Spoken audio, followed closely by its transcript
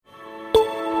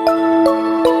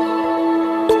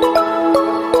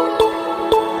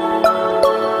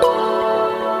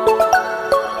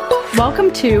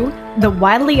Welcome to the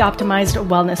Wildly Optimized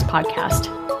Wellness Podcast.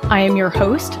 I am your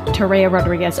host, Terea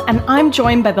Rodriguez, and I'm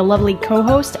joined by the lovely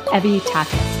co-host, Evie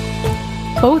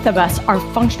Takis. Both of us are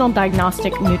functional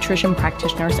diagnostic nutrition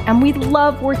practitioners, and we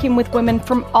love working with women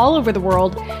from all over the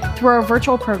world through our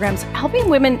virtual programs, helping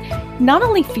women not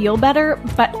only feel better,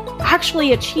 but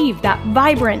actually achieve that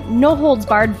vibrant,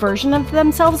 no-holds-barred version of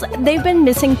themselves they've been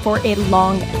missing for a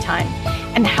long time.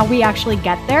 And how we actually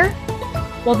get there?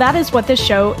 Well, that is what this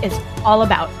show is all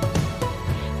about.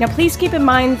 Now, please keep in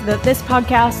mind that this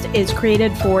podcast is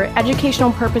created for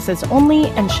educational purposes only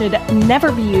and should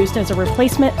never be used as a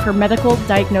replacement for medical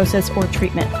diagnosis or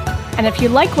treatment. And if you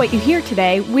like what you hear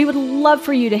today, we would love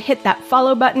for you to hit that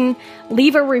follow button,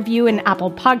 leave a review in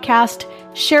Apple Podcast,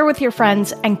 share with your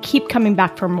friends, and keep coming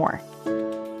back for more.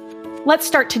 Let's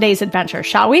start today's adventure,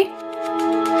 shall we?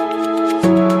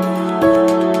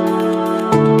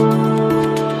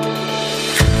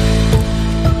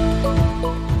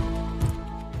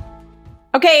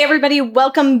 Okay, everybody,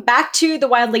 welcome back to the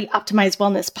Wildly Optimized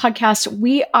Wellness Podcast.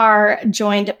 We are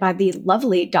joined by the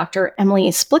lovely Dr. Emily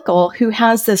Splichal, who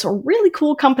has this really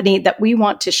cool company that we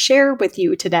want to share with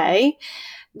you today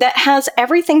that has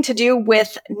everything to do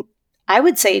with, I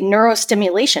would say,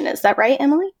 neurostimulation. Is that right,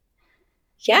 Emily?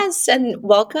 Yes, and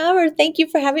welcome, or thank you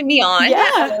for having me on.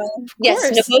 Yeah,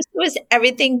 yes, Novoso is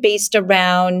everything based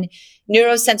around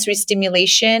neurosensory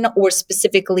stimulation, or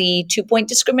specifically 2-point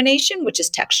discrimination, which is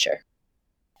texture.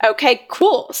 Okay,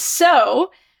 cool. So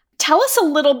tell us a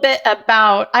little bit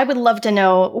about, I would love to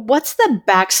know, what's the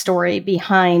backstory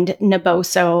behind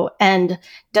Novoso, and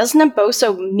does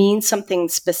Novoso mean something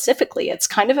specifically? It's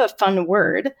kind of a fun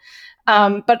word,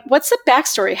 but what's the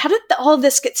backstory? How did all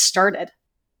this get started?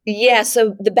 Yeah,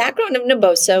 so the background of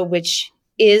Novoso, which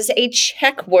is a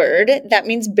Czech word, that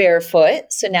means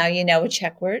barefoot. So now you know a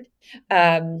Czech word.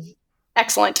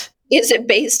 Excellent. Is it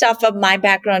based off of my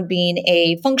background being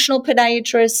a functional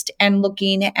podiatrist and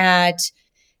looking at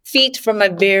feet from a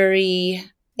very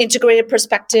integrated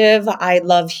perspective? I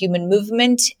love human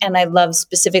movement, and I love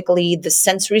specifically the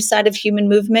sensory side of human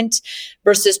movement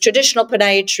versus traditional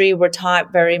podiatry. We're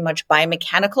taught very much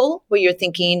biomechanical, where you're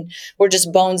thinking we're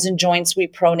just bones and joints, we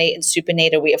pronate and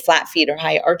supinate, or we have flat feet or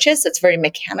high arches. It's very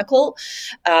mechanical.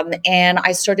 And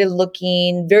I started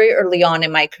looking very early on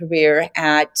in my career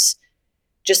at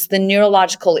just the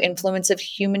neurological influence of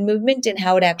human movement and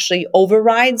how it actually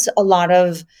overrides a lot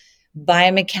of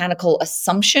biomechanical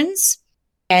assumptions.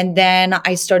 And then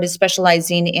I started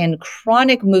specializing in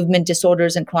chronic movement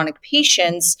disorders and chronic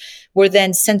patients, where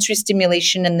then sensory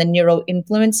stimulation and the neuro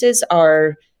influences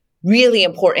are really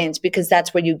important, because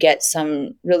that's where you get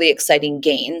some really exciting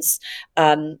gains.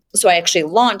 So I actually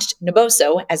launched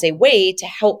Novoso as a way to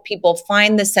help people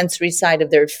find the sensory side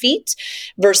of their feet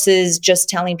versus just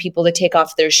telling people to take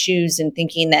off their shoes and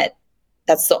thinking that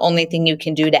that's the only thing you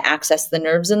can do to access the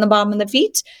nerves in the bottom of the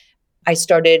feet. I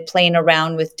started playing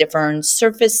around with different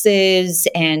surfaces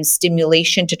and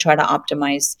stimulation to try to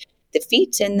optimize the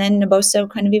feet, and then Novoso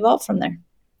kind of evolved from there.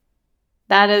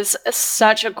 That is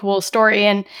such a cool story.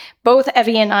 And both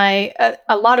Evie and I,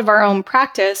 a lot of our own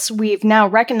practice, we've now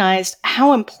recognized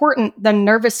how important the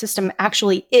nervous system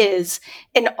actually is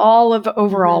in all of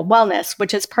overall wellness,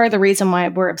 which is part of the reason why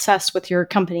we're obsessed with your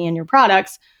company and your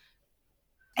products.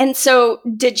 And so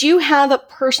did you have a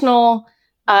personal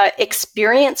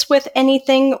experience with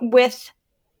anything with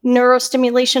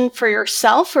neurostimulation for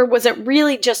yourself, or was it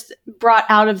really just brought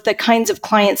out of the kinds of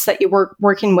clients that you were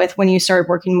working with when you started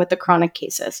working with the chronic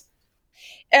cases?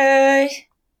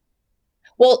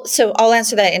 Well, so I'll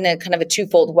answer that in a kind of a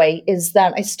twofold way, is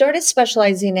that I started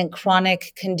specializing in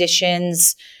chronic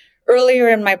conditions earlier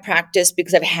in my practice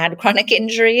because I've had chronic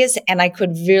injuries and I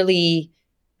could really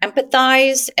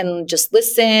empathize and just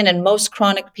listen. And most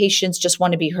chronic patients just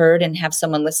want to be heard and have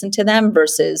someone listen to them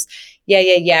versus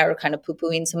or kind of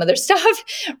poo-pooing some other stuff,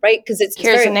 right? Because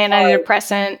here's an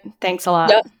antidepressant. Thanks a lot.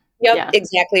 Yep, yeah.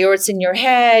 Exactly. Or it's in your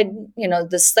head. You know,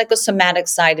 the psychosomatic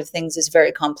side of things is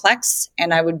very complex,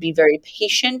 and I would be very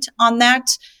patient on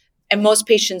that. And most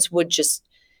patients would just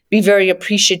be very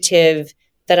appreciative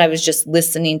that I was just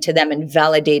listening to them and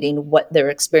validating what they're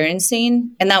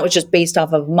experiencing. And that was just based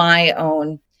off of my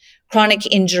own chronic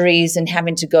injuries and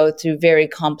having to go through very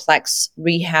complex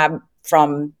rehab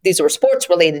from, these were sports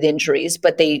related injuries,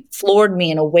 but they floored me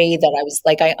in a way that I was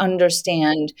like, I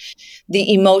understand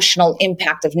the emotional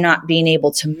impact of not being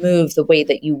able to move the way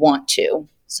that you want to.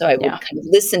 So I would kind of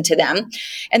listen to them.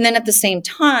 And then at the same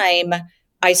time,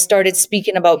 I started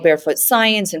speaking about barefoot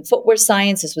science and footwear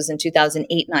science. This was in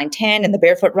 2008, 9, 10, and the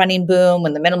barefoot running boom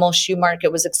when the minimal shoe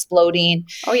market was exploding.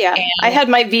 Oh, yeah. And I had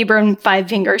my Vibram 5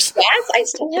 fingers. yes, I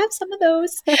still have some of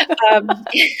those.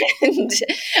 And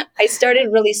I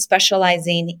started really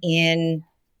specializing in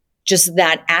just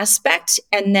that aspect,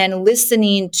 and then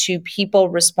listening to people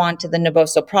respond to the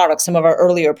Naboso products, some of our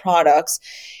earlier products.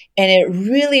 And it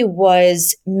really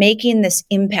was making this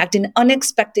impact, an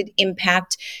unexpected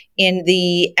impact in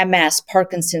the MS,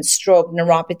 Parkinson's, stroke,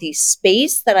 neuropathy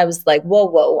space that I was like,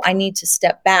 whoa, I need to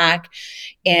step back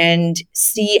and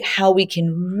see how we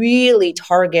can really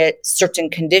target certain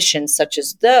conditions such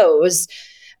as those.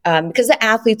 Because the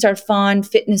athletes are fun,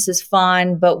 fitness is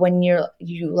fun, but when you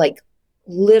like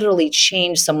literally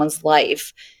change someone's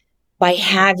life by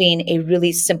having a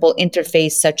really simple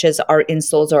interface such as our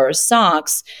insoles or our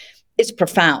socks, it's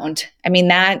profound. I mean,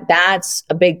 that's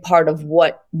a big part of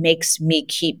what makes me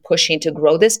keep pushing to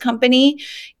grow this company,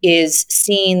 is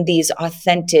seeing these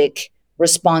authentic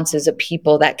responses of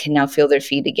people that can now feel their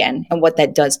feet again and what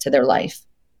that does to their life.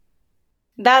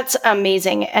 That's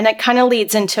amazing. And it kind of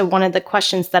leads into one of the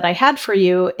questions that I had for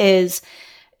you is,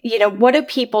 what do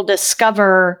people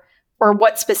discover, or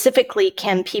what specifically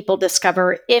can people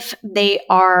discover if they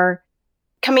are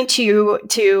coming to you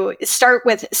to start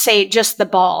with, say, just the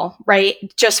ball, right?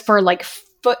 Just for like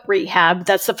foot rehab.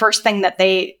 That's the first thing that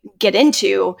they get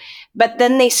into. But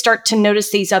then they start to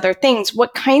notice these other things.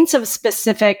 What kinds of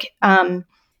specific,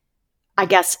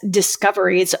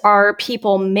 discoveries are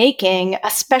people making,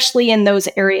 especially in those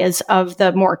areas of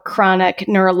the more chronic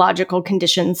neurological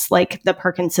conditions like the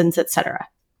Parkinson's, et cetera?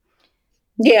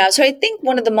 Yeah, so I think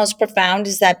one of the most profound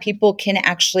is that people can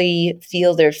actually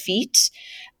feel their feet.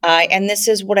 And this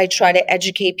is what I try to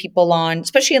educate people on,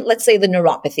 especially, let's say, the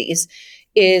neuropathies,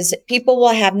 is people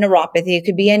will have neuropathy. It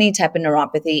could be any type of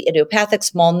neuropathy, idiopathic,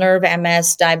 small nerve,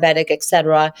 MS, diabetic,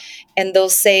 etc. And they'll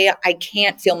say, I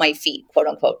can't feel my feet, quote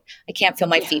unquote. I can't feel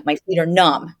my feet. My feet are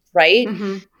numb, right?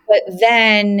 Mm-hmm. But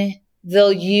then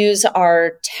they'll use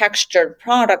our textured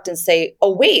product and say,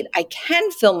 oh, wait, I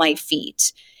can feel my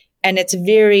feet. And it's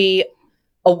very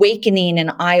awakening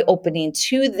and eye-opening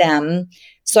to them.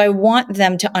 So I want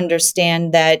them to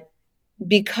understand that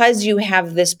because you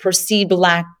have this perceived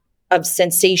lack of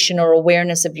sensation or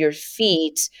awareness of your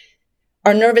feet,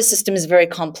 our nervous system is very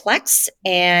complex,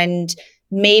 and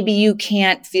maybe you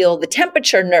can't feel the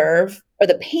temperature nerve or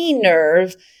the pain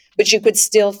nerve, but you could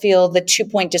still feel the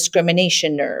 2-point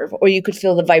discrimination nerve, or you could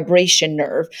feel the vibration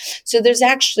nerve. So there's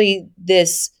actually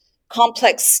this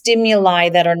complex stimuli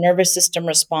that our nervous system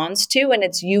responds to, and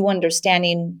it's you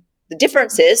understanding the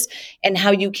differences and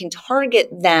how you can target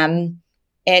them.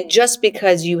 And just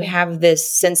because you have this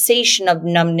sensation of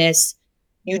numbness,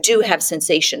 you do have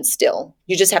sensation still.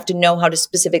 You just have to know how to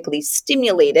specifically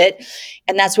stimulate it.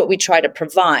 And that's what we try to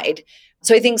provide.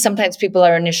 So I think sometimes people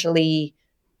are initially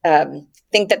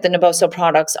think that the Naboso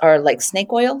products are like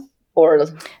snake oil, or,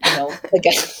 like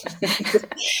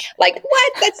like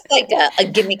what? That's like a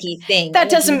gimmicky thing. That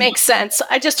doesn't make sense.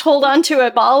 I just hold on to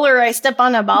a ball, or I step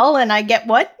on a ball and I get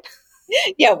what?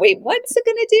 Yeah, wait, what's it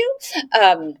going to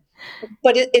do?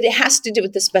 But it has to do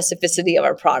with the specificity of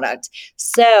our product.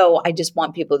 So I just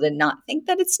want people to not think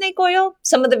that it's snake oil.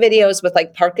 Some of the videos with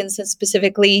like Parkinson's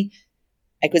specifically,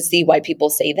 I could see why people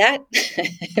say that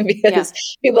because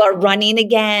people are running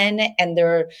again and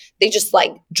they just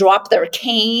like drop their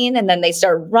cane and then they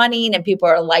start running and people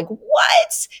are like,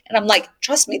 what? And I'm like,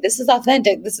 trust me, this is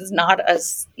authentic. This is not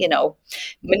us,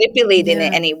 manipulating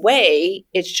in any way.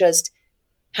 It's just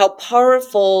how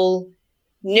powerful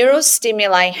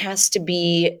neurostimuli has to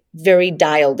be very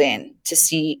dialed in to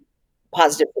see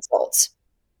positive results.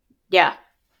 Yeah.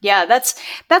 Yeah.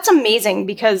 That's amazing,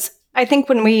 because I think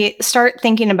when we start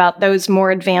thinking about those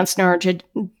more advanced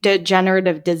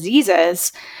neurodegenerative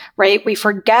diseases, right, we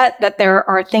forget that there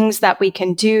are things that we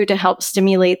can do to help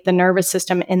stimulate the nervous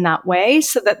system in that way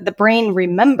so that the brain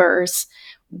remembers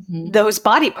those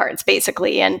body parts,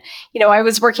 basically. And, I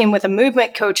was working with a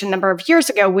movement coach a number of years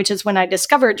ago, which is when I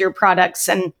discovered your products.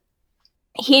 And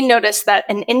he noticed that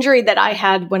an injury that I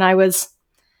had when I was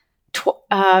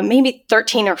maybe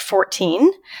 13 or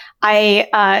 14,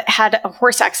 I had a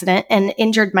horse accident and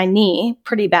injured my knee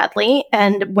pretty badly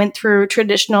and went through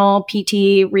traditional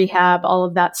PT, rehab, all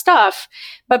of that stuff.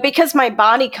 But because my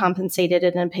body compensated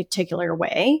in a particular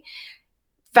way,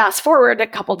 fast forward a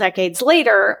couple decades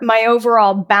later, my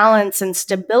overall balance and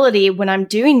stability when I'm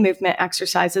doing movement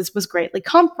exercises was greatly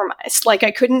compromised. Like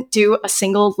I couldn't do a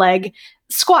single leg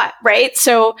squat, right?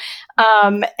 So,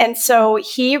 and so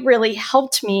he really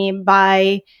helped me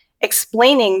by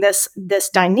explaining this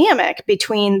dynamic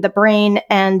between the brain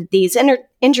and these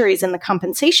injuries and the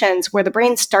compensations, where the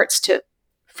brain starts to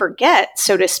forget,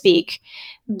 so to speak,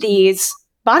 these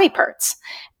body parts.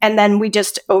 And then we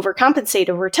just overcompensate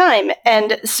over time.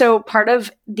 And so part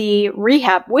of the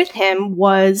rehab with him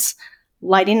was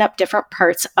lighting up different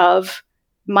parts of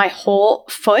my whole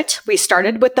foot. We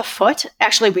started with the foot.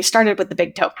 Actually, we started with the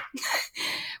big toe.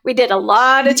 We did a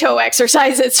lot of toe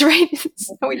exercises, right?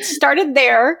 So we started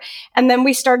there, and then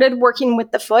we started working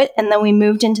with the foot, and then we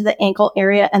moved into the ankle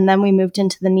area, and then we moved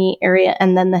into the knee area,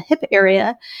 and then the hip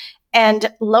area.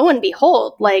 And lo and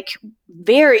behold, like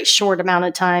very short amount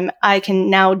of time, I can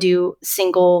now do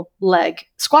single leg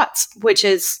squats, which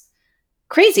is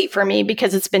crazy for me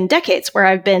because it's been decades where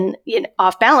I've been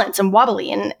off balance and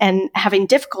wobbly and having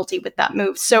difficulty with that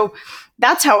move. So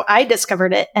that's how I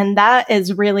discovered it. And that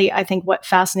is really, I think, what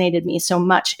fascinated me so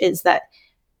much, is that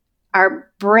our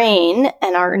brain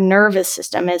and our nervous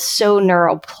system is so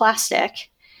neuroplastic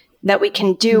that we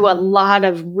can do a lot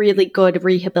of really good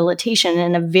rehabilitation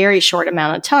in a very short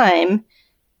amount of time.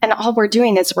 And all we're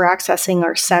doing is we're accessing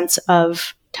our sense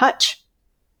of touch.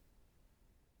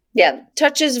 Yeah,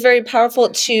 touch is very powerful.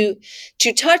 To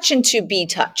touch and to be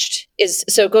touched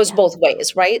so it goes both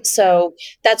ways, right? So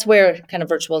that's where kind of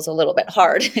virtual is a little bit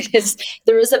hard.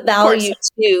 There is a value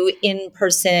to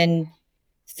in-person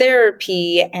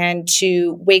therapy and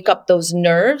to wake up those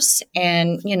nerves.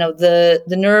 And the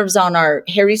nerves on our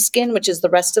hairy skin, which is the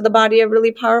rest of the body, are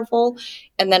really powerful.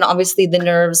 And then obviously the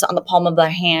nerves on the palm of the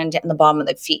hand and the bottom of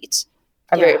the feet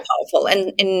are very powerful.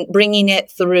 And in bringing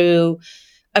it through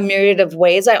a myriad of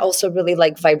ways. I also really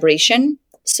like vibration.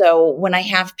 So when I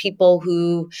have people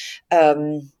who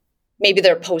maybe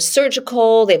they're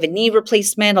post-surgical, they have a knee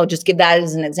replacement, I'll just give that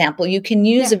as an example. You can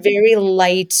use a very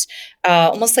light,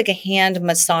 almost like a hand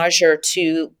massager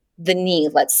to the knee,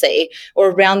 let's say, or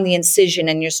around the incision,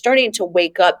 and you're starting to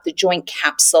wake up the joint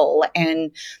capsule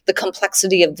and the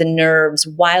complexity of the nerves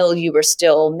while you are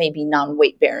still maybe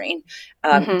non-weight bearing.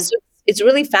 So it's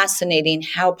really fascinating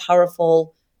how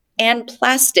powerful and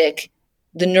plastic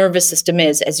the nervous system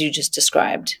is, as you just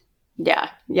described. Yeah,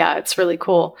 it's really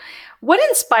cool. What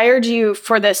inspired you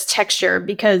for this texture?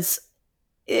 Because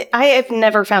I have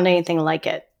never found anything like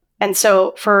it. And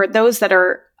so for those that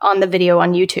are on the video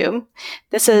on YouTube,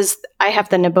 I have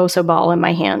the Naboso ball in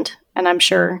my hand, and I'm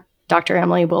sure Dr.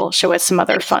 Emily will show us some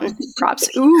other fun props.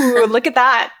 Ooh, look at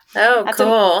that. Oh, that's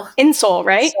cool. Insole,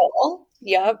 right? Insole,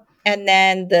 yep. And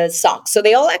then the socks. So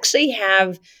they all actually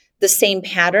have the same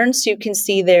pattern. So you can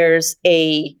see there's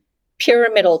a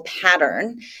pyramidal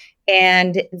pattern,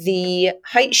 and the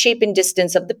height, shape, and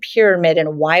distance of the pyramid,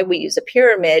 and why we use a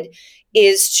pyramid,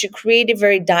 is to create a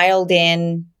very dialed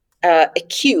in,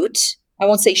 acute, I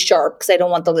won't say sharp because I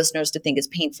don't want the listeners to think it's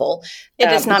painful.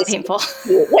 It is not painful.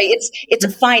 Right.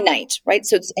 It's finite, right?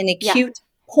 So it's an acute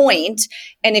point.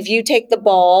 And if you take the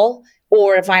ball,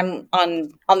 or if I'm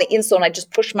on the insole and I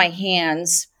just push my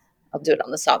hands, I'll do it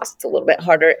on the socks. It's a little bit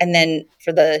harder. And then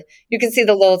you can see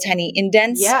the little tiny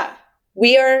indents. Yeah.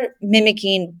 We are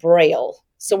mimicking Braille.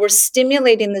 So we're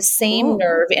stimulating the same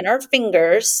nerve in our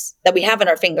fingers that we have in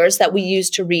our fingers that we use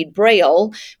to read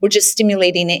Braille. We're just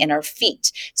stimulating it in our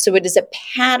feet. So it is a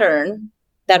pattern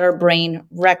that our brain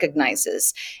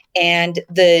recognizes. And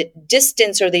the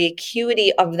distance or the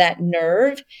acuity of that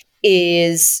nerve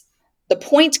is, the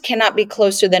point cannot be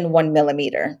closer than 1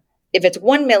 millimeter. If it's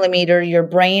 1 millimeter, your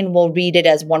brain will read it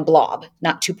as one blob,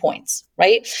 not 2 points,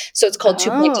 right? So it's called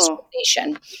 2-point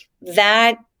discrimination.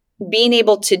 That being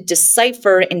able to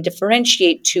decipher and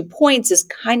differentiate 2 points is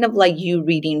kind of like you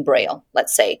reading Braille,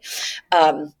 let's say.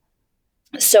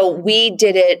 So we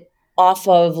did it off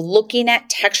of looking at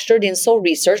textured insole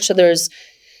research. So there's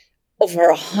over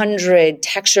 100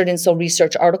 textured insole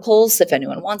research articles. If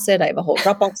anyone wants it, I have a whole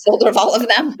Dropbox folder of all of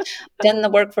them. Done the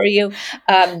work for you.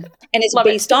 And it's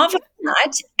based off of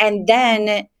that. And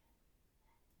then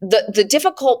the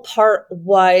difficult part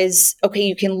was, okay,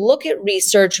 you can look at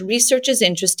research. Research is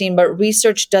interesting, but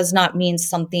research does not mean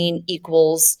something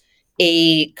equals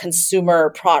a consumer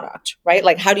product, right?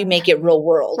 Like, how do you make it real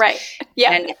world? Right.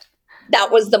 Yeah. And that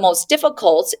was the most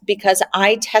difficult because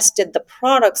I tested the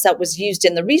products that was used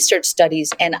in the research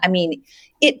studies. And I mean,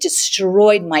 it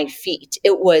destroyed my feet.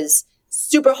 It was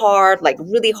super hard, like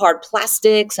really hard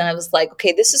plastics. And I was like,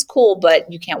 okay, this is cool,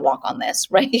 but you can't walk on this,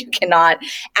 right? You cannot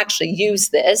actually use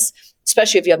this,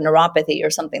 especially if you have neuropathy or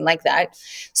something like that.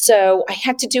 So I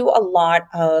had to do a lot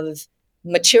of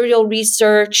material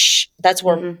research. That's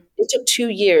where it took 2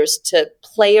 years to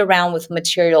play around with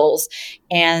materials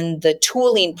and the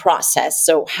tooling process.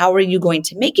 So how are you going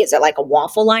to make it? Is it like a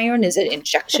waffle iron? Is it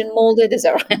injection molded? Is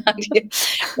it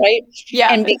right?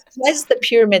 Yeah. And because the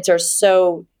pyramids are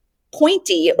so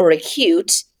pointy or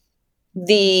acute,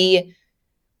 the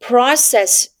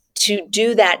process to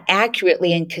do that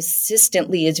accurately and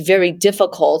consistently is very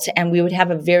difficult, and we would have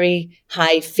a very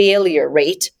high failure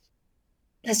rate.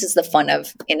 This is the fun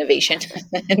of innovation.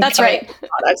 That's right.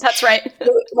 That's right.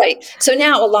 Right. So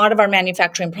now a lot of our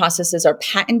manufacturing processes are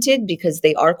patented because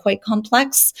they are quite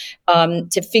complex.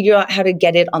 To figure out how to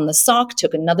get it on the sock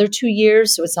took another 2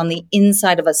 years. So it's on the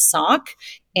inside of a sock.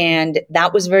 And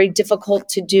that was very difficult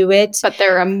to do it. But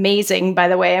they're amazing, by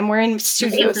the way. I'm wearing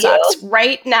studio socks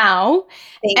right now.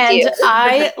 Thank you.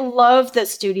 I love the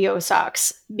studio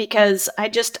socks because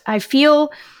I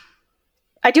feel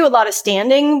I do a lot of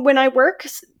standing when I work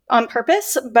on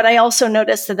purpose, but I also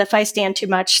notice that if I stand too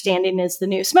much, standing is the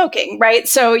new smoking, right?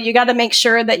 So you got to make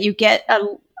sure that you get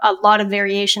a lot of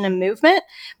variation in movement.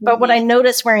 But what I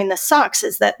notice wearing the socks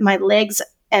is that my legs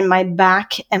and my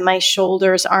back and my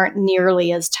shoulders aren't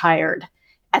nearly as tired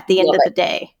at the end of the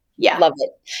day. Yeah. Love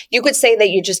it. You could say that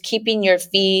you're just keeping your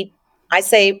feet, I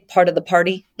say, part of the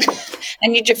party.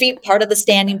 And your feet part of the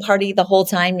standing party the whole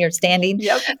time you're standing.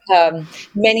 Yep.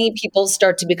 Many people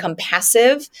start to become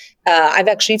passive. I've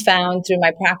actually found through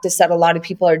my practice that a lot of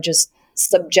people are just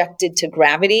subjected to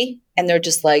gravity, and they're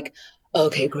just like,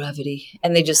 okay, gravity.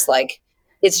 And they just like,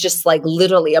 it's just like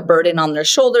literally a burden on their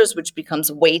shoulders, which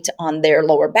becomes weight on their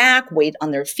lower back, weight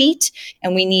on their feet.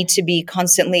 And we need to be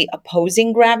constantly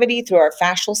opposing gravity through our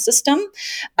fascial system.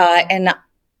 And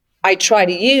I try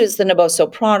to use the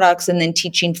Naboso products and then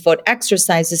teaching foot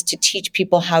exercises to teach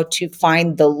people how to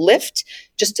find the lift,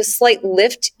 just a slight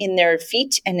lift in their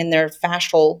feet and in their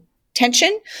fascial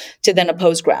tension to then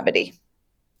oppose gravity.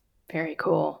 Very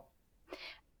cool.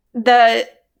 The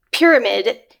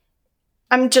pyramid,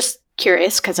 I'm just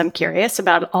curious because I'm curious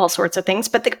about all sorts of things,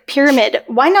 but the pyramid,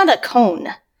 why not a cone?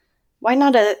 Why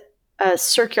not a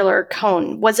circular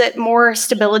cone? Was it more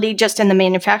stability just in the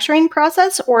manufacturing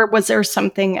process, or was there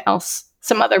something else,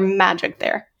 some other magic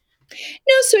there?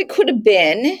 No, so it could have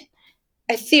been.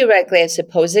 Theoretically, I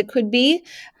suppose it could be.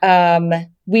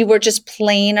 We were just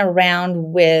playing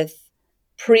around with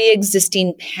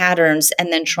pre-existing patterns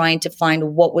and then trying to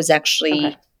find what was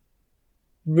actually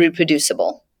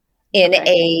reproducible in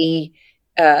a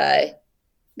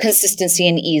consistency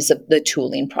and ease of the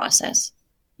tooling process.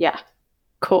 Yeah,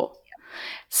 cool.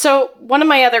 So one of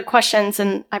my other questions,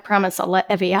 and I promise I'll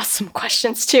let Evie ask some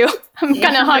questions too. I'm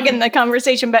kind of hogging the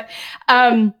conversation, but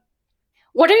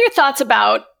what are your thoughts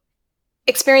about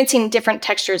experiencing different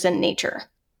textures in nature?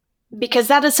 Because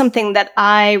that is something that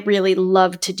I really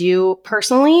love to do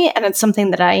personally, and it's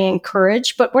something that I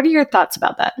encourage. But what are your thoughts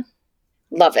about that?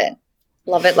 Love it.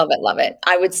 Love it, love it, love it.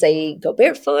 I would say go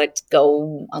barefoot,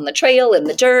 go on the trail, in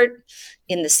the dirt,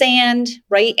 in the sand,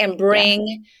 right? And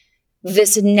bring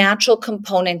this natural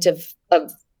component of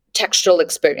textural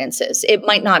experiences. It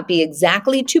might not be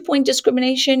exactly 2-point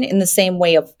discrimination in the same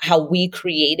way of how we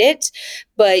create it,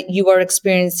 but you are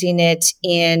experiencing it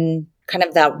in kind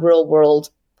of that real world,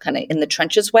 kind of in the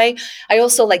trenches way. I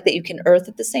also like that you can earth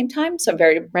at the same time. So I'm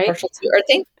very partial to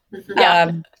earthing.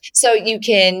 So you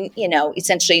can,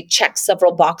 essentially check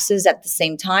several boxes at the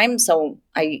same time. So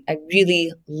I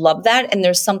really love that. And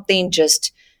there's something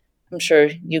just, I'm sure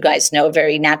you guys know,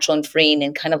 very natural and freeing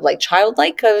and kind of like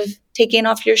childlike of taking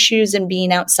off your shoes and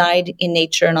being outside in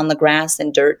nature and on the grass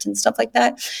and dirt and stuff like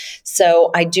that.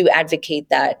 So I do advocate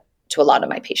that to a lot of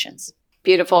my patients.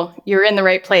 Beautiful. You're in the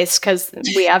right place because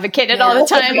we advocate it all the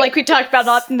time. Like we talk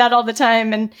about that all the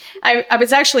time. And I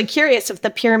was actually curious if the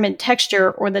pyramid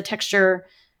texture or the texture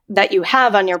that you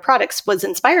have on your products was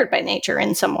inspired by nature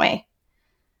in some way.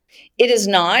 It is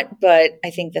not, but I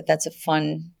think that that's a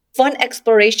fun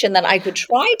exploration that I could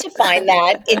try to find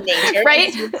that in nature, right?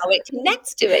 And see how it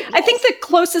connects to it. Yes. I think the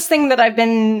closest thing that I've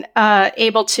been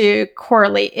able to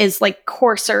correlate is like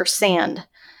coarser sand.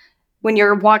 When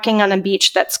you're walking on a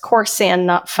beach that's coarse sand,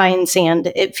 not fine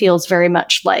sand, it feels very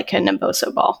much like a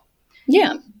Naboso ball.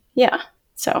 Yeah. Yeah.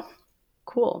 So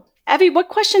cool. Evie, what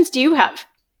questions do you have?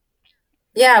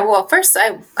 Yeah, well, first,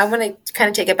 I want to kind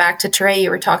of take it back to Trey.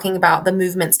 You were talking about the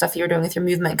movement stuff you were doing with your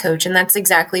movement coach, and that's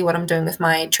exactly what I'm doing with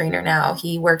my trainer now.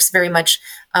 He works very much,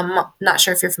 not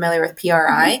sure if you're familiar with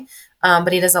PRI,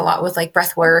 but he does a lot with like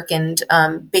breath work and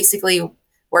basically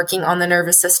working on the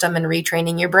nervous system and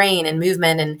retraining your brain and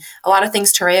movement and a lot of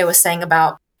things Teresa was saying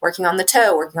about working on the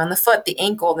toe, working on the foot, the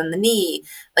ankle, then the knee.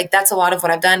 Like that's a lot of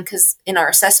what I've done, because in our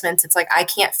assessments, it's like, I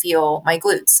can't feel my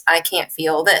glutes. I can't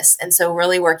feel this. And so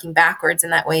really working backwards in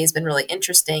that way has been really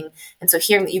interesting. And so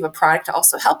hearing that you have a product to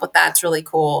also help with that's really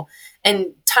cool.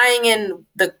 And tying in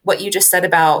what you just said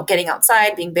about getting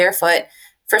outside, being barefoot,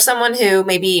 for someone who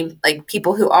maybe like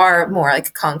people who are more like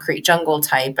a concrete jungle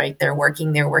type, right? They're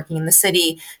working in the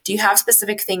city. Do you have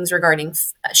specific things regarding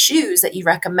shoes that you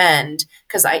recommend?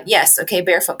 Because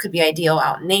barefoot could be ideal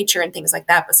out in nature and things like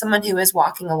that. But someone who is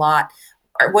walking a lot,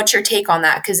 or what's your take on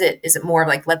that? Because is it more of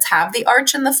like, let's have the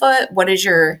arch in the foot? What's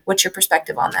your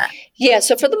perspective on that? Yeah.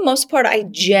 So for the most part, I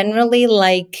generally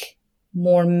like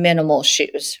more minimal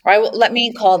shoes, right? Well, let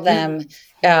me call them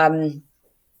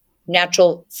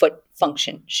natural foot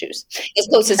function shoes, as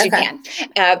close as you can.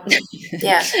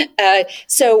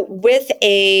 So with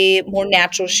a more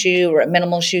natural shoe or a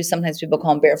minimal shoe, sometimes people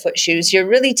call them barefoot shoes, you're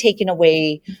really taking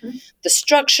away the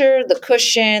structure, the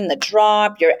cushion, the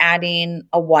drop. You're adding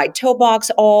a wide toe box.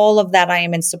 All of that I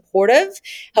am in support of.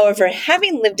 However,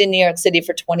 having lived in New York City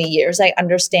for 20 years, I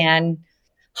understand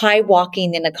high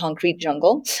walking in a concrete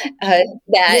jungle,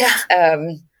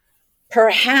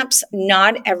 perhaps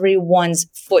not everyone's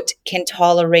foot can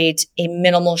tolerate a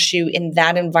minimal shoe in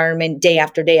that environment day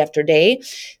after day after day.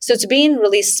 So it's being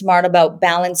really smart about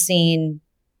balancing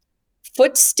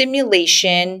foot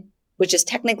stimulation, which is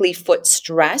technically foot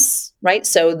stress, right?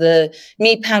 So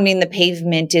me pounding the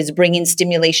pavement is bringing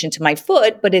stimulation to my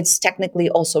foot, but it's technically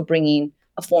also bringing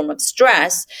a form of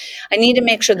stress. I need to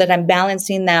make sure that I'm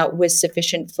balancing that with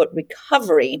sufficient foot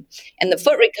recovery. And the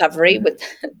foot recovery with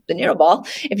the NeuroBall,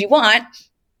 if you want,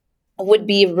 would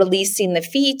be releasing the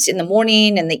feet in the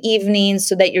morning and the evening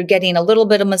so that you're getting a little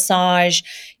bit of massage.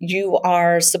 You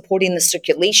are supporting the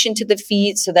circulation to the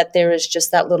feet so that there is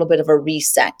just that little bit of a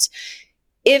reset.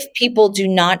 If people do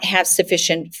not have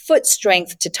sufficient foot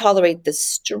strength to tolerate the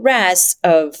stress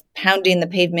of pounding the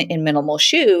pavement in minimal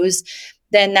shoes,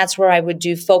 then that's where I would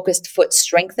do focused foot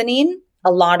strengthening.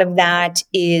 A lot of that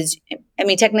is,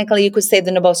 technically you could say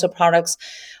the Naboso products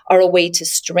are a way to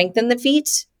strengthen the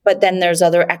feet, but then there's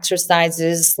other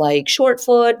exercises like short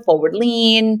foot, forward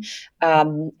lean.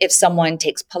 If someone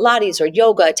takes Pilates or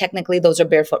yoga, technically those are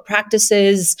barefoot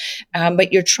practices,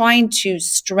 but you're trying to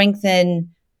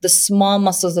strengthen the small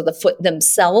muscles of the foot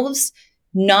themselves,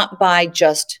 not by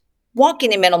just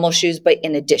walking in minimal shoes, but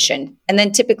in addition. And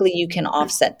then typically you can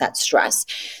offset that stress.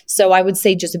 So I would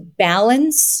say just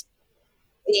balance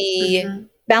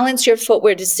your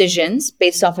footwear decisions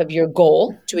based off of your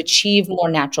goal to achieve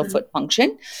more natural foot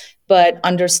function, but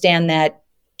understand that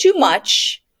too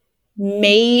much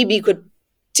maybe could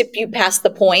tip you past the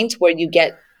point where you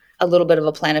get a little bit of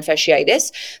a plantar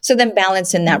fasciitis. So then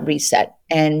balance in that reset.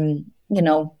 And,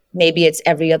 maybe it's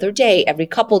every other day, every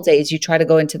couple days, you try to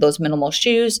go into those minimal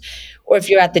shoes. Or if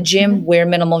you're at the gym, wear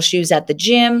minimal shoes at the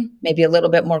gym, maybe a little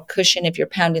bit more cushion if you're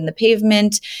pounding the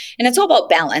pavement. And it's all about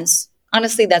balance.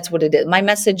 Honestly, that's what it is. My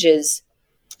message is,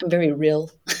 I'm very real.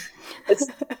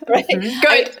 Right? Good.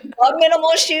 I love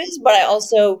minimal shoes, but I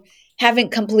also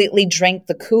haven't completely drank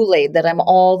the Kool-Aid that I'm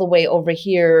all the way over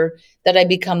here, that I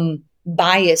become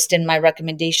biased in my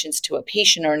recommendations to a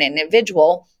patient or an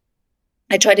individual.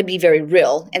 I try to be very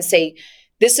real and say,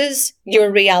 this is your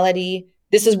reality.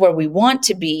 This is where we want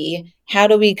to be. How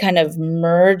do we kind of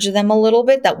merge them a little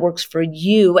bit that works for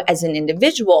you as an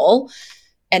individual,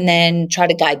 and then try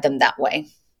to guide them that way?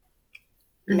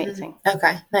 Amazing.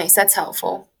 Okay, nice. That's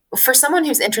helpful. For someone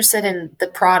who's interested in the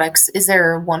products, is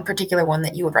there one particular one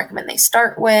that you would recommend they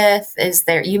start with?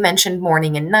 You mentioned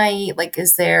morning and night,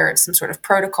 is there some sort of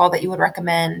protocol that you would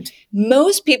recommend?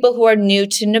 Most people who are new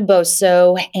to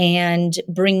Naboso and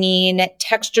bringing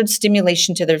textured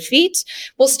stimulation to their feet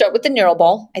will start with the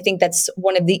NeuroBall. I think that's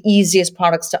one of the easiest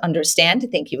products to understand.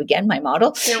 Thank you again, my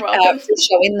model. You're welcome. For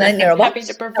showing the NeuroBall. Happy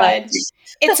to provide.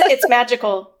 It's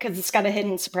magical because it's got a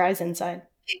hidden surprise inside.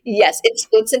 Yes, it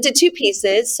splits into two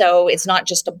pieces. So it's not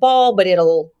just a ball, but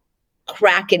it'll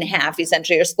crack in half,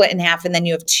 essentially, or split in half. And then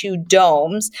you have two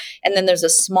domes. And then there's a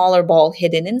smaller ball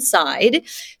hidden inside.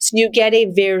 So you get a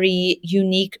very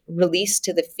unique release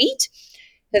to the feet.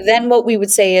 Then what we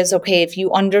would say is, okay, if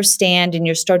you understand and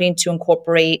you're starting to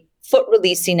incorporate foot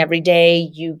releasing every day,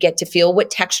 you get to feel what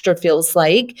texture feels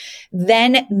like,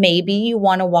 then maybe you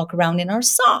want to walk around in our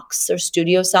socks, or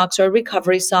studio socks or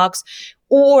recovery socks.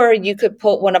 Or you could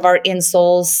put one of our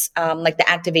insoles, like the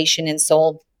activation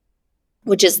insole,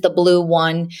 which is the blue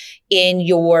one, in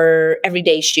your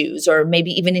everyday shoes, or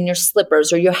maybe even in your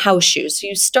slippers or your house shoes. So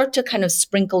you start to kind of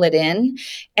sprinkle it in.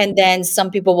 And then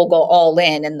some people will go all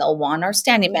in and they'll want our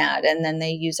standing mat. And then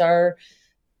they use our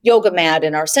yoga mat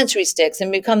and our sensory sticks,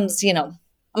 and becomes,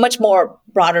 a much more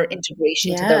broader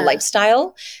integration to their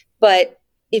lifestyle. But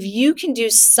if you can do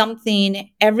something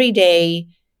every day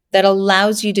that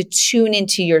allows you to tune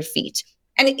into your feet,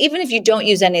 and even if you don't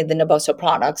use any of the Naboso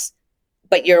products,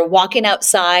 but you're walking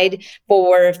outside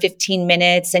for 15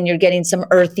 minutes and you're getting some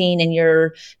earthing and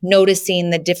you're noticing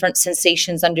the different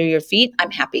sensations under your feet,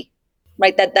 I'm happy,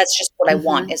 right? That's just what I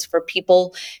want, is for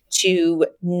people to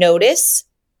notice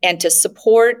and to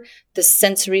support the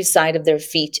sensory side of their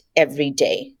feet every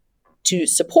day to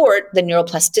support the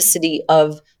neuroplasticity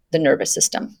of the nervous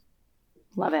system.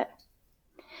 Love it.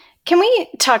 Can we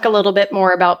talk a little bit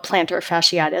more about plantar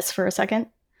fasciitis for a second?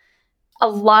 A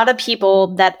lot of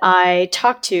people that I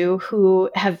talk to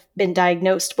who have been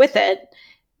diagnosed with it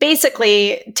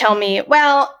basically tell me,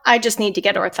 well, I just need to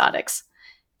get orthotics.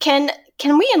 Can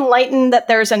we enlighten that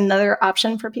there's another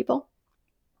option for people?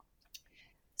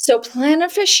 So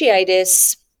plantar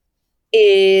fasciitis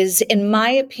is, in my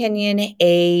opinion,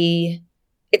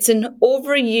 it's an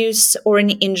overuse or an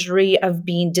injury of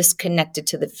being disconnected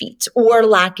to the feet or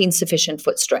lacking sufficient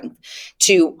foot strength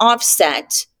to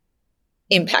offset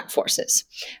impact forces.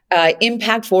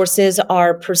 Impact forces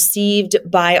are perceived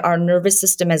by our nervous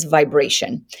system as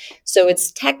vibration. So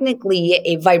it's technically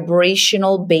a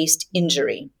vibrational based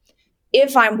injury.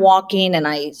 If I'm walking and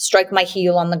I strike my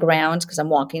heel on the ground, because I'm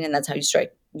walking and that's how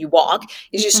you walk,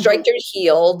 is you strike your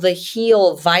heel, the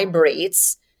heel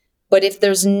vibrates. But if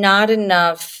there's not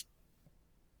enough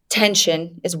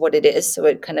tension is what it is. So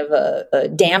it kind of a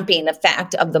damping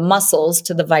effect of the muscles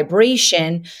to the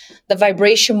vibration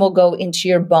will go into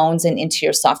your bones and into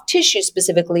your soft tissue,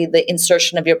 specifically the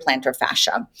insertion of your plantar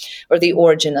fascia or the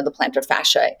origin of the plantar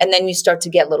fascia. And then you start to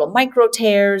get little micro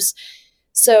tears.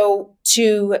 So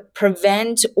to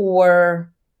prevent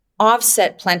or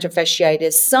offset plantar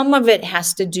fasciitis, some of it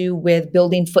has to do with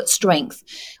building foot strength,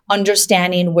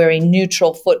 understanding where a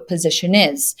neutral foot position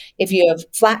is. If you have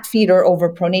flat feet or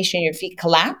overpronation, your feet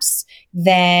collapse,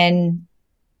 then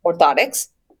orthotics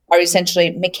are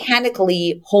essentially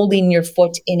mechanically holding your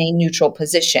foot in a neutral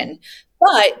position.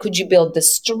 But could you build the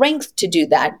strength to do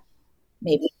that?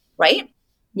 Maybe, right?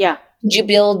 Yeah. Could you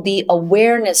build the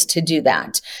awareness to do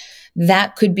that?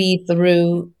 That could be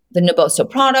through the Naboso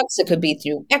products. It could be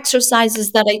through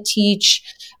exercises that I teach.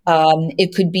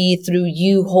 It could be through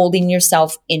you holding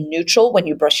yourself in neutral when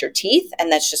you brush your teeth. And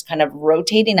that's just kind of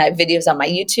rotating. I have videos on my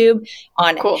YouTube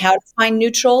on how to find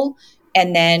neutral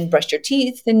and then brush your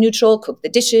teeth in neutral, cook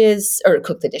your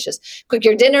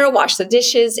dinner, wash the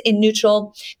dishes in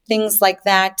neutral, things like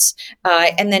that.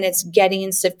 And then it's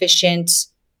getting sufficient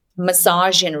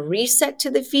massage and reset to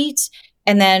the feet.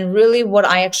 And then really what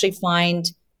I actually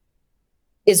find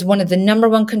is one of the number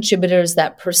one contributors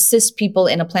that persists people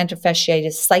in a plantar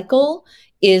fasciitis cycle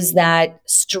is that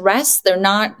stress. They're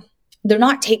not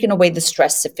taking away the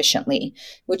stress sufficiently,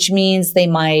 which means they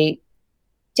might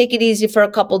take it easy for a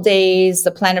couple days.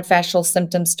 The plantar fascial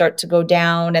symptoms start to go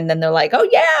down and then they're like, oh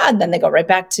yeah. And then they go right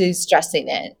back to stressing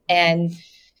it. And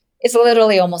it's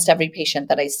literally almost every patient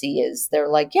that I see is they're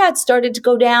like, yeah, it started to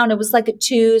go down. It was like a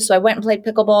 2. So I went and played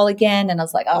pickleball again. And I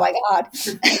was like, oh my God.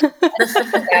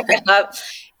 Back up.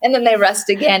 And then they rest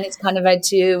again. It's kind of at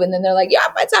 2. And then they're like, yeah,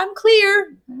 I'm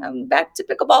clear. I'm back to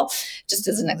pickleball, just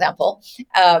as an example.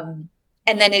 And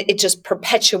then it just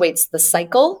perpetuates the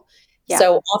cycle. Yeah.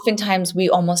 So oftentimes we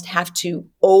almost have to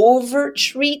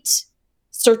over-treat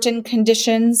certain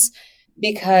conditions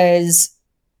because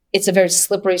it's a very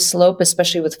slippery slope,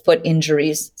 especially with foot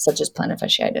injuries such as plantar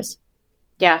fasciitis.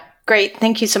 Yeah, great.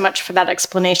 Thank you so much for that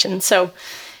explanation. So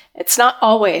it's not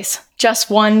always just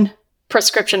one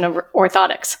prescription of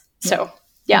orthotics. So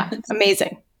yeah,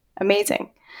 amazing.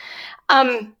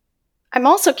 I'm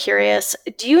also curious,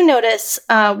 do you notice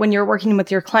when you're working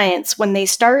with your clients, when they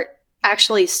start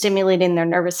actually stimulating their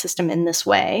nervous system in this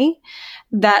way,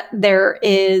 that there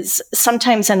is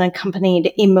sometimes an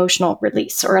accompanied emotional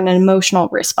release or an emotional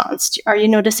response? Are you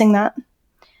noticing that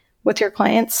with your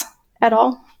clients at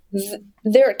all?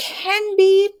 There can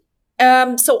be.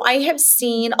 So I have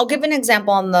seen, I'll give an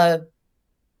example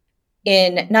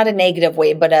in not a negative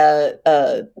way, but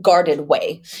a guarded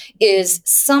way, is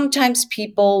sometimes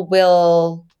people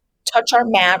will touch our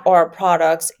mat or our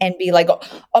products and be like,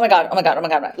 oh my God.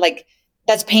 Like,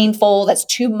 that's painful. That's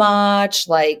too much.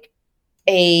 Like,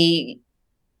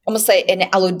 almost say an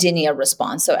allodynia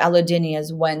response. So allodynia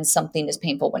is when something is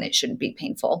painful when it shouldn't be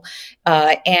painful.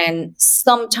 And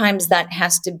sometimes that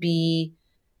has to be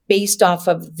based off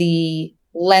of the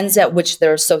lens at which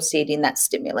they're associating that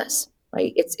stimulus,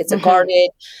 right? It's a guarded,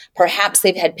 perhaps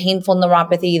they've had painful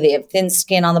neuropathy. They have thin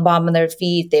skin on the bottom of their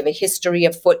feet. They have a history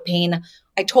of foot pain.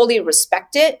 I totally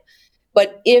respect it.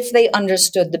 But if they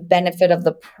understood the benefit of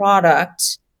the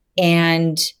product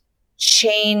and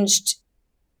changed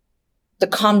the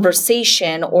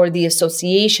conversation or the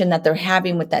association that they're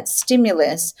having with that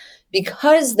stimulus,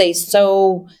 because they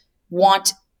so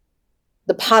want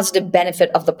the positive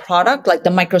benefit of the product, like the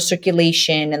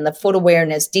microcirculation and the foot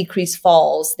awareness, decreased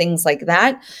falls, things like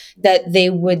that, that they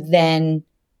would then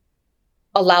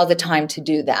allow the time to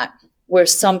do that. Where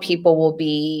some people will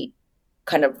be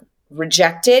kind of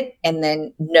reject it and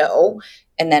then no,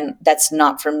 and then that's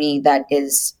not for me. That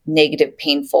is negative,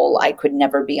 painful. I could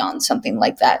never be on something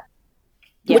like that.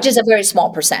 Yeah. Which is a very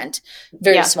small percent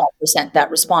that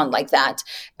respond like that.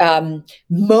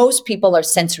 Most people are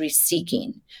sensory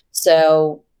seeking.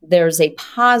 So there's a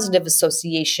positive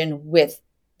association with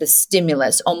the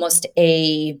stimulus, almost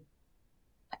a,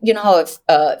 you know how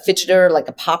a fidgeter, like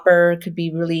a popper, could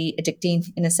be really addicting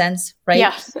in a sense, right?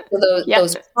 Yeah. So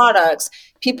those products,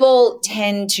 people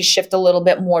tend to shift a little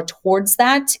bit more towards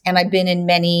that. And I've been in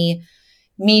many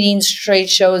meetings, trade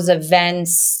shows,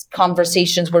 events,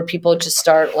 conversations where people just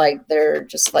start like, they're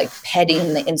just like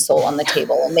petting the insole on the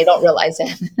table and they don't realize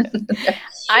it.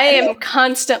 I am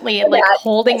constantly like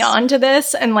holding on to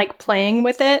this and like playing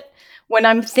with it when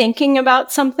I'm thinking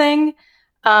about something,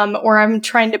 or I'm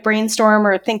trying to brainstorm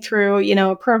or think through,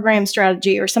 a program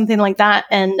strategy or something like that.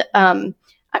 And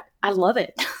I love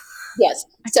it. Yes.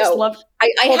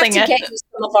 I have to get you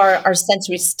some of our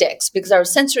sensory sticks, because our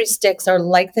sensory sticks are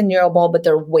like the NeuroBall, but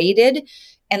they're weighted.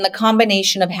 And the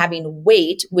combination of having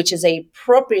weight, which is a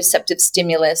proprioceptive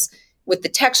stimulus, with the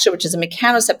texture, which is a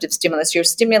mechanoceptive stimulus, you're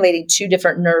stimulating two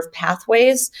different nerve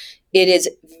pathways. It is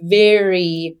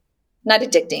very, not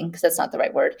addicting, because that's not the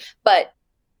right word, but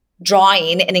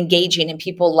drawing and engaging, and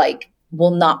people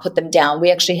will not put them down. We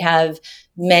actually have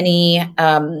many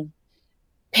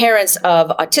parents of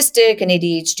autistic and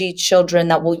ADHD children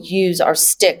that will use our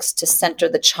sticks to center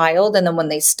the child. And then when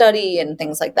they study and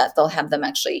things like that, they'll have them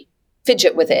actually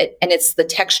fidget with it. And it's the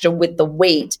texture with the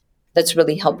weight that's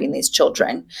really helping these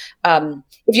children. If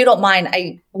you don't mind,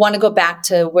 I want to go back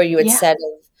to where you had said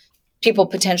of people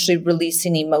potentially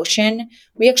releasing emotion.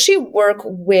 We actually work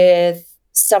with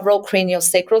several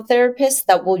craniosacral therapists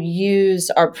that will use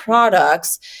our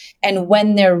products. And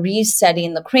when they're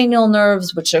resetting the cranial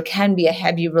nerves, which there can be a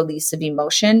heavy release of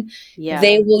emotion,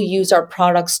 they will use our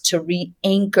products to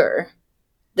re-anchor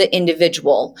the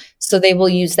individual. So they will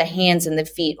use the hands and the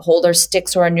feet, hold our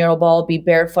sticks or our NeuroBall, be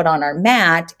barefoot on our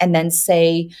mat, and then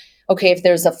say, okay, if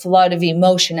there's a flood of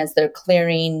emotion as they're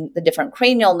clearing the different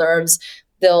cranial nerves,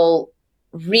 they'll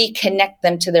reconnect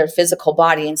them to their physical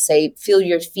body and say, feel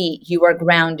your feet, you are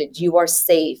grounded, you are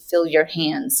safe, feel your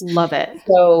hands. Love it.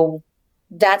 So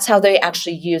that's how they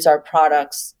actually use our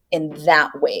products in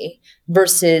that way,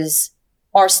 versus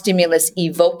our stimulus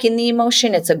evoking the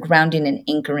emotion. It's a grounding and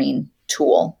anchoring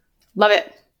tool. Love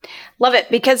it. Love it.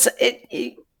 Because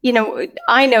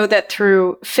I know that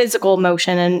through physical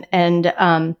motion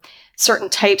and certain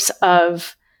types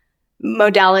of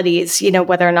modalities,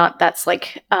 whether or not that's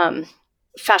like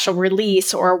fascial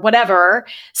release or whatever,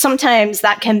 sometimes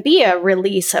that can be a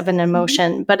release of an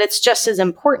emotion, but it's just as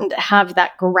important to have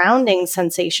that grounding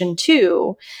sensation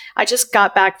too. I just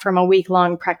got back from a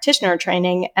week-long practitioner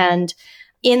training, and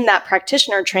in that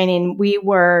practitioner training, we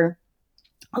were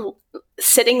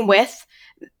sitting with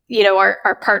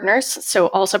our partners, so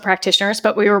also practitioners,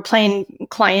 but we were playing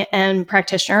client and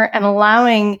practitioner and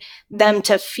allowing them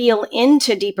to feel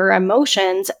into deeper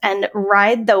emotions and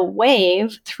ride the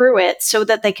wave through it so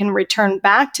that they can return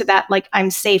back to that, like,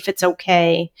 I'm safe, it's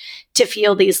okay to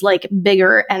feel these like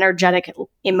bigger energetic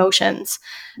emotions.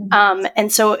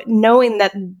 And so knowing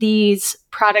that these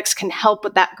products can help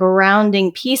with that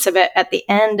grounding piece of it at the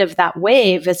end of that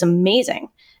wave is amazing,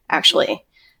 actually.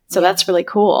 So that's really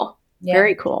cool. Yeah.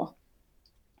 Very cool.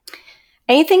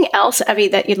 Anything else, Evie,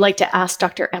 that you'd like to ask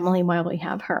Dr. Emily while we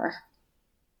have her?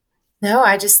 No,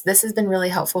 this has been really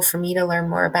helpful for me to learn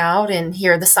more about and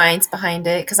hear the science behind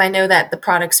it, because I know that the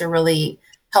products are really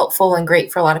helpful and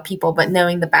great for a lot of people, but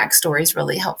knowing the backstory is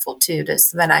really helpful too,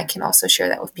 so that I can also share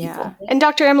that with people. Yeah. And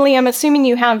Dr. Emily, I'm assuming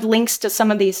you have links to some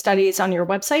of these studies on your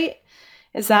website.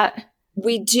 Is that...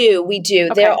 We do. Okay.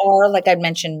 There are, like I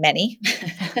mentioned, many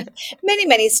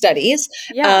studies.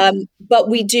 Yeah. But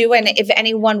we do. And if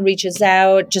anyone reaches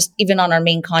out, just even on our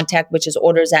main contact, which is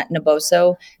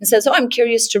orders@Naboso, and says, I'm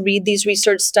curious to read these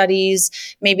research studies,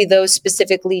 maybe those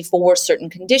specifically for certain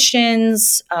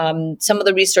conditions. Some of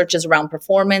the research is around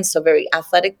performance, so very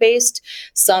athletic based.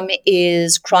 Some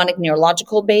is chronic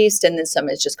neurological based, and then some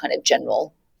is just kind of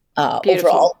general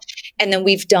overall. And then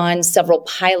we've done several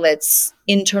pilots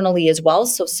internally as well.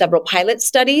 So several pilot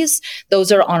studies.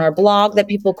 Those are on our blog that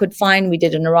people could find. We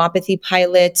did a neuropathy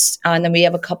pilot. And then we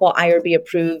have a couple IRB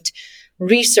approved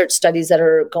research studies that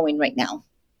are going right now.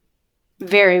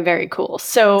 Very, very cool.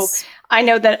 So I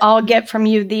know that I'll get from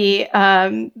you the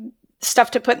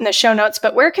stuff to put in the show notes,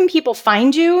 but where can people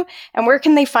find you and where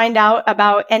can they find out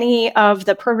about any of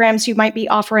the programs you might be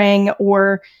offering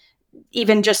or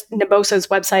even just Naboso's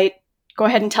website? Go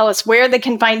ahead and tell us where they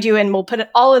can find you and we'll put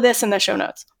all of this in the show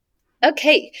notes.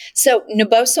 Okay. So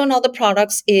Naboso and all the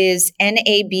products is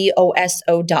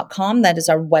naboso.com. That is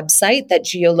our website that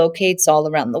geolocates all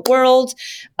around the world.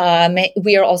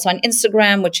 We are also on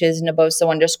Instagram, which is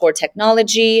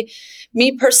Naboso_technology.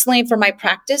 Me personally, for my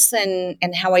practice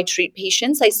and how I treat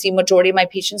patients, I see majority of my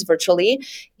patients virtually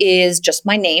is just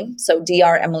my name. So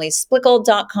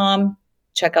dremilysplickle.com.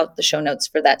 Check out the show notes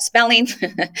for that spelling.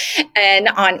 And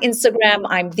on Instagram,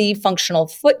 I'm The Functional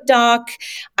Foot Doc.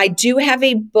 I do have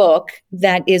a book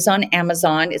that is on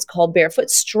Amazon. It's called Barefoot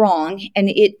Strong. And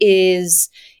it's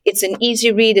an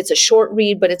easy read. It's a short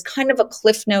read, but it's kind of a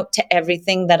cliff note to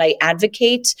everything that I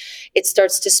advocate. It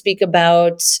starts to speak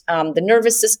about the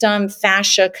nervous system,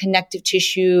 fascia, connective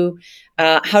tissue,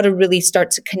 how to really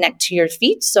start to connect to your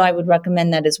feet. So I would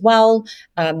recommend that as well.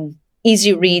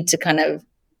 Easy read to kind of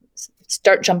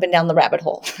start jumping down the rabbit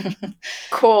hole.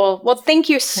 Cool. Well, thank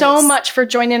you so much for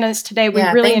joining us today. We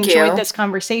really enjoyed this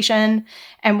conversation,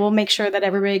 and we'll make sure that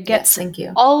everybody gets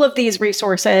all of these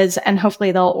resources, and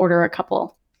hopefully they'll order a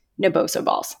couple Naboso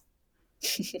balls.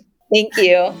 Thank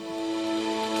you.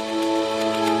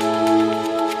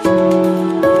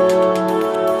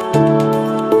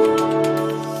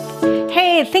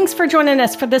 Hey, thanks for joining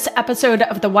us for this episode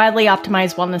of the Wildly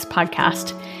Optimized Wellness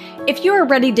Podcast. If you are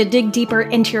ready to dig deeper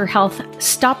into your health,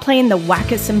 stop playing the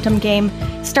whack-a symptom game,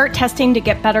 start testing to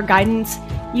get better guidance,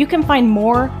 you can find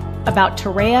more about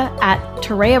Torreya at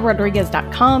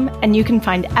TorreyaRodriguez.com, and you can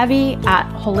find Evie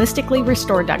at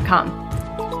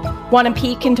HolisticallyRestored.com. Want a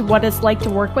peek into what it's like to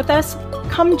work with us?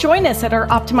 Come join us at our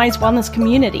Optimized Wellness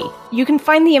community. You can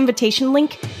find the invitation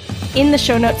link in the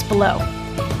show notes below.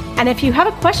 And if you have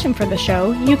a question for the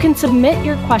show, you can submit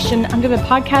your question under the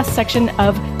podcast section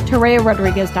of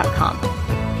TorreyaRodriguez.com.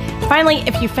 Finally,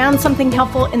 if you found something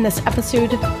helpful in this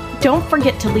episode, don't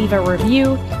forget to leave a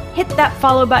review, hit that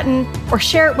follow button, or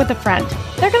share it with a friend.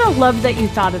 They're going to love that you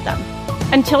thought of them.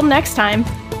 Until next time,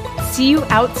 see you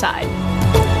outside.